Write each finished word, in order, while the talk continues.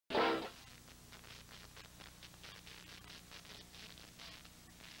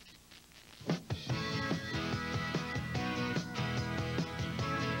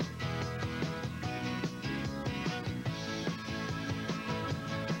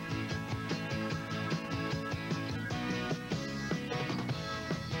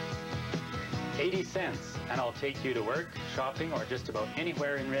80 cents, and I'll take you to work, shopping, or just about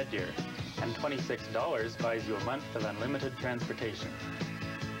anywhere in Red Deer. And $26 buys you a month of unlimited transportation.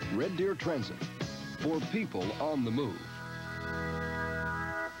 Red Deer Transit, for people on the move.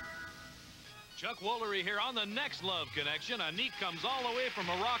 Chuck Woolery here on the next Love Connection. Anik comes all the way from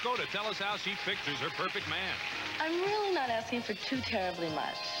Morocco to tell us how she pictures her perfect man. I'm really not asking for too terribly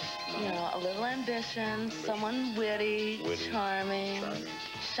much. You know, a little ambition, someone witty, charming,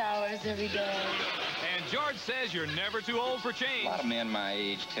 showers every day. And George says you're never too old for change. A lot of men my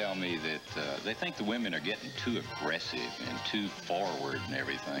age tell me that they think the women are getting too aggressive and too forward and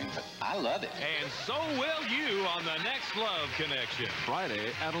everything, but I love it. And so will you on the next Love Connection. Friday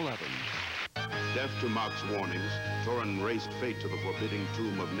at 11. Deaf to Mark's warnings, Thorin raced fate to the forbidding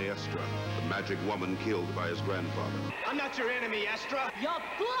tomb of Neestra, the magic woman killed by his grandfather. I'm not your enemy, Astra. Your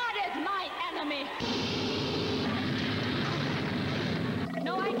blood is my enemy.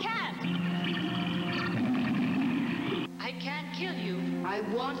 No, I can't. I can't kill you. I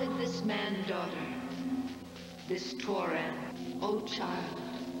wanted this man, daughter. This Thorin. Oh, child.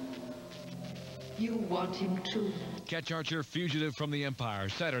 You want him too. Catch Archer Fugitive from the Empire,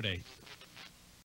 Saturday,